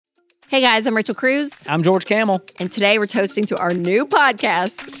Hey guys, I'm Rachel Cruze. I'm George Kamel. And today we're toasting to our new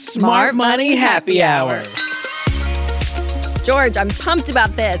podcast, Smart Money Happy Hour. George, I'm pumped about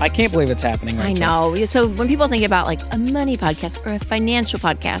this. I can't believe it's happening, Rachel. I know. So when people think about like a money podcast or a financial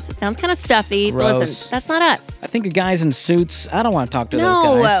podcast, it sounds kind of stuffy. Gross. But listen, that's not us. I think of guys in suits. I don't want to talk to those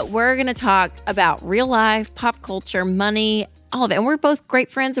guys. No, we're going to talk about real life, pop culture, money, all of it. And we're both great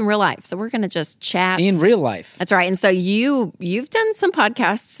friends in real life. So we're going to just chat. In real life. That's right. And so you've done some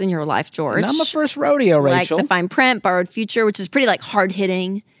podcasts in your life, George. Not my first rodeo, Rachel. Like The Fine Print, Borrowed Future, which is pretty like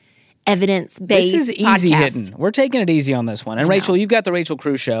hard-hitting, evidence-based This is easy podcast. hitting. We're taking it easy on this one. And Rachel, you've got the Rachel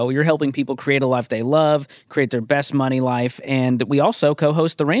Cruze Show. You're helping people create a life they love, create their best money life. And we also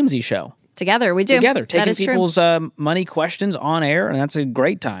co-host the Ramsey Show. Together, we do. Together, taking That is people's money questions on air. And that's a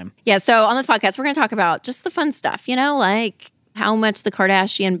great time. Yeah, so on this podcast, we're going to talk about just the fun stuff, like how much the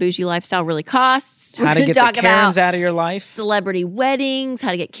Kardashian bougie lifestyle really costs. How to get the Karens out of your life. Celebrity weddings,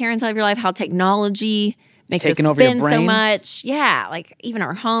 how to get Karens out of your life, how technology makes us Taking over your spend so brain. much. Yeah, like even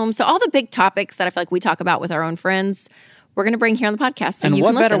our home. So all the big topics that I feel like we talk about with our own friends, we're going to bring here on the podcast. So And you what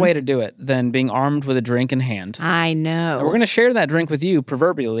can better listen. way to do it than being armed with a drink in hand? I know. And we're going to share that drink with you,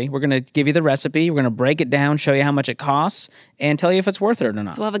 proverbially. We're going to give you the recipe. We're going to break it down, show you how much it costs, and tell you if it's worth it or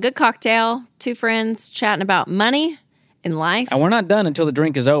not. So we'll have a good cocktail, two friends chatting about money in life. And we're not done until the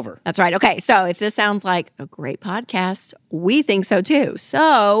drink is over. That's right. Okay, so if this sounds like a great podcast, we think so too.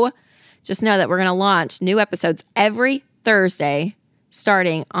 So just know that we're going to launch new episodes every Thursday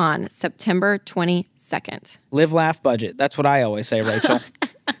starting on September 22nd. Live, laugh, budget. That's what I always say, Rachel.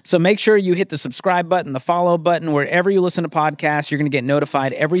 So make sure you hit the subscribe button, the follow button, wherever you listen to podcasts. You're going to get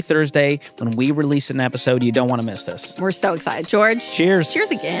notified every Thursday when we release an episode. You don't want to miss this. We're so excited. George. Cheers. Cheers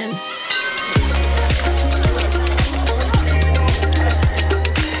again.